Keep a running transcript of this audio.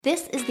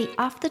This is the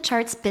Off the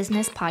Charts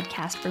Business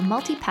Podcast for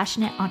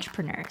multi-passionate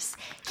entrepreneurs.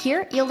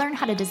 Here, you'll learn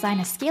how to design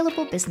a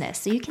scalable business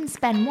so you can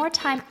spend more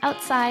time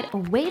outside,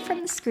 away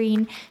from the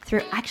screen,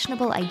 through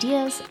actionable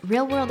ideas,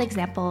 real-world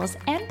examples,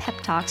 and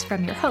pep talks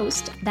from your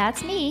host,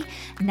 that's me,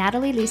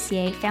 Natalie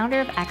Lucier,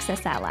 founder of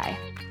Access Ally.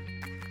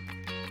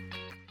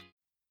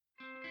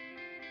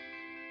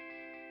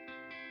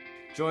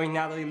 Join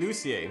Natalie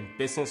Lucier,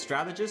 business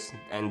strategist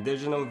and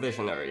digital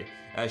visionary,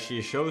 as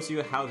she shows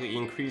you how to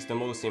increase the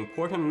most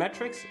important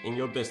metrics in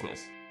your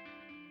business.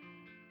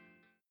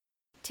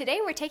 Today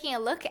we're taking a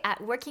look at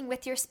working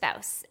with your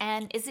spouse,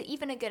 and is it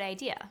even a good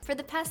idea? For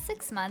the past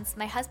 6 months,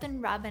 my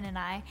husband Robin and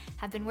I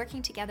have been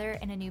working together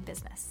in a new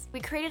business. We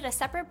created a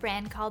separate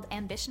brand called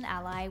Ambition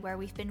Ally, where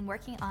we've been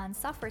working on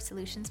software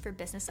solutions for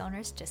business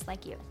owners just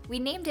like you. We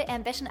named it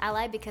Ambition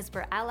Ally because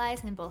we're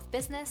allies in both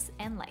business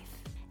and life.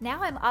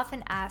 Now I'm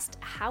often asked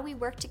how we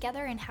work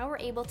together and how we're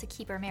able to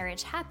keep our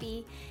marriage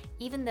happy,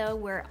 even though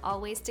we're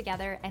always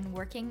together and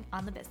working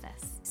on the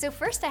business. So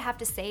first I have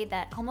to say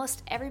that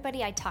almost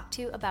everybody I talked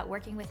to about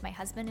working with my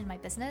husband in my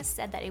business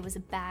said that it was a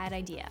bad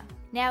idea.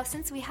 Now,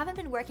 since we haven't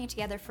been working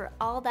together for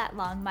all that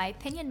long, my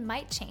opinion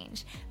might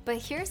change,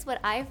 but here's what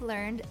I've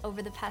learned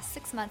over the past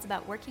 6 months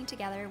about working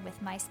together with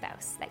my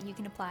spouse that you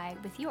can apply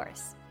with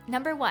yours.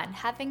 Number 1,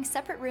 having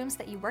separate rooms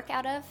that you work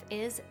out of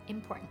is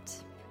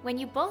important. When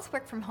you both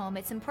work from home,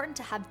 it's important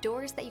to have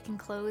doors that you can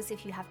close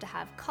if you have to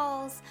have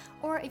calls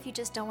or if you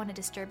just don't want to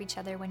disturb each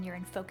other when you're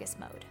in focus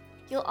mode.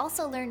 You'll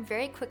also learn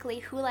very quickly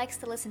who likes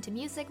to listen to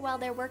music while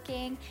they're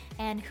working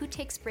and who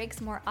takes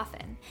breaks more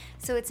often.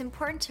 So it's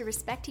important to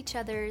respect each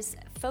other's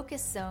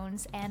focus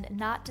zones and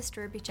not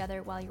disturb each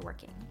other while you're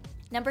working.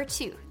 Number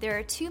 2, there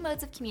are 2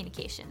 modes of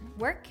communication,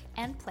 work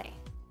and play.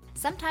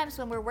 Sometimes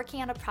when we're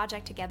working on a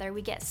project together,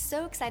 we get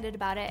so excited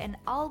about it and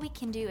all we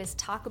can do is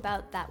talk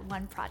about that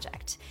one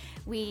project.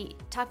 We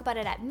talk about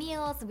it at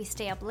meals and we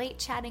stay up late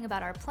chatting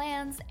about our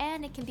plans,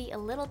 and it can be a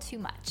little too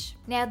much.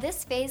 Now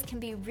this phase can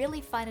be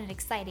really fun and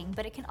exciting,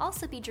 but it can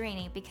also be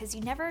draining because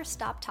you never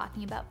stop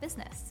talking about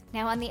business.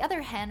 Now on the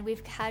other hand,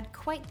 we've had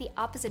quite the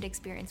opposite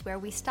experience where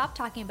we stopped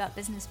talking about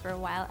business for a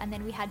while and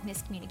then we had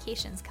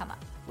miscommunications come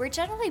up. We're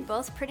generally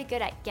both pretty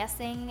good at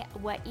guessing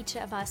what each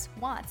of us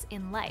wants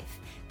in life,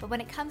 but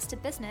when it comes to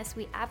business,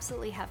 we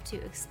absolutely have to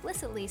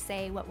explicitly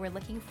say what we're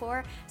looking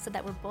for so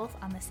that we're both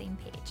on the same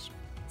page.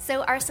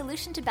 So our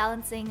solution to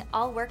balancing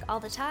all work all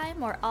the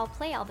time or all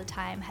play all the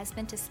time has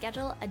been to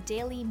schedule a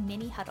daily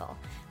mini huddle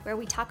where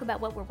we talk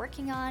about what we're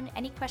working on,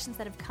 any questions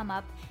that have come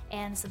up,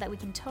 and so that we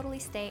can totally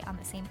stay on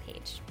the same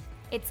page.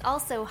 It's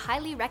also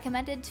highly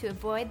recommended to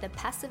avoid the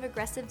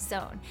passive-aggressive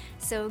zone,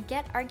 so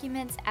get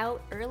arguments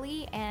out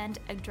early and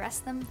address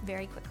them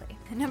very quickly.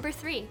 Number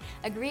 3,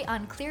 agree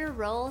on clear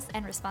roles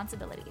and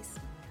responsibilities.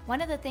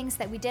 One of the things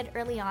that we did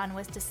early on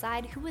was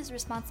decide who was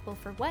responsible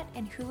for what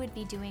and who would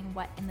be doing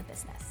what in the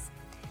business.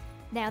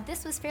 Now,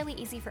 this was fairly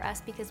easy for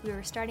us because we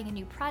were starting a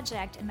new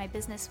project and my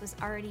business was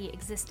already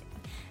existing.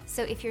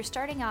 So if you're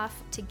starting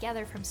off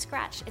together from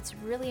scratch, it's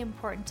really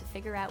important to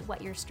figure out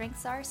what your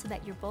strengths are so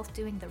that you're both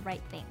doing the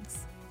right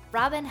things.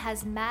 Robin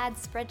has mad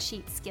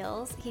spreadsheet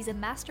skills, he's a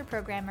master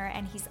programmer,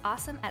 and he's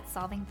awesome at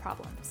solving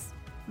problems.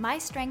 My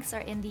strengths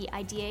are in the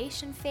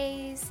ideation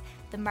phase,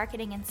 the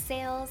marketing and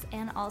sales,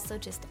 and also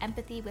just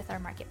empathy with our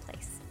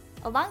marketplace.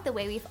 Along the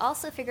way, we've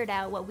also figured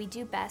out what we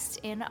do best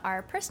in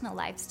our personal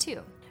lives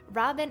too.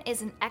 Robin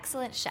is an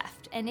excellent chef,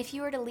 and if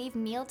you were to leave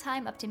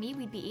mealtime up to me,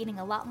 we'd be eating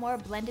a lot more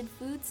blended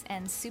foods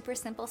and super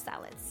simple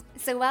salads.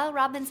 So while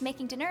Robin's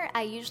making dinner,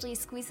 I usually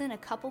squeeze in a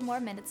couple more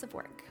minutes of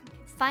work.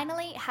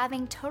 Finally,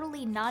 having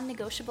totally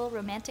non-negotiable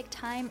romantic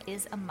time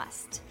is a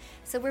must.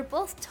 So we're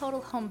both total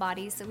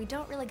homebodies, so we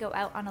don't really go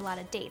out on a lot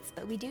of dates,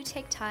 but we do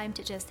take time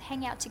to just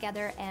hang out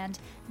together and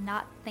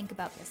not think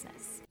about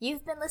business.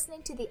 You've been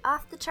listening to the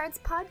Off the Charts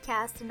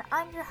podcast, and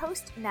I'm your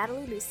host,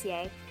 Natalie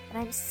Lucier, and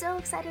I'm so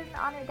excited and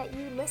honored that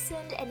you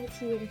listened, and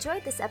if you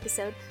enjoyed this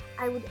episode,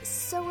 I would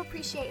so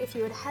appreciate if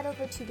you would head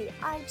over to the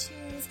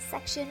iTunes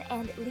section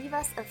and leave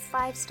us a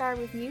 5-star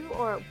review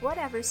or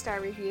whatever star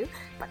review,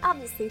 but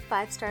obviously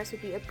 5 stars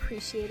would be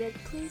appreciated.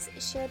 Please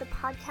share the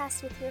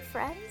podcast with your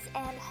friends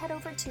and head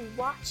over to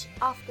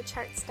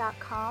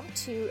watchoffthecharts.com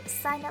to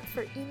sign up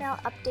for email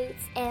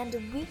updates and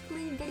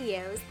weekly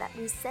videos that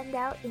we send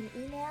out in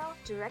email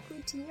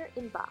directly to your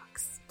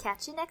inbox.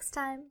 Catch you next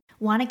time.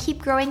 Want to keep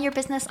growing your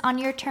business on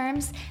your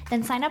terms?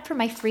 Then sign up for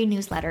my free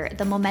newsletter,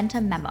 The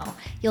Momentum Memo.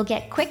 You'll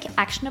get quick,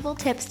 actionable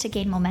tips to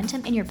gain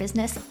momentum in your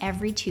business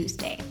every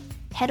Tuesday.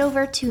 Head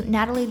over to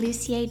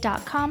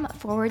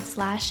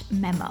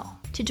natalielucier.com/memo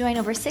to join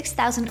over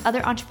 6,000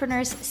 other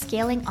entrepreneurs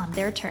scaling on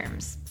their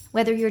terms.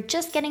 Whether you're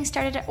just getting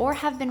started or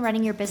have been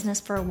running your business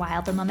for a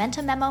while, the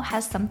Momentum Memo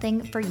has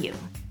something for you.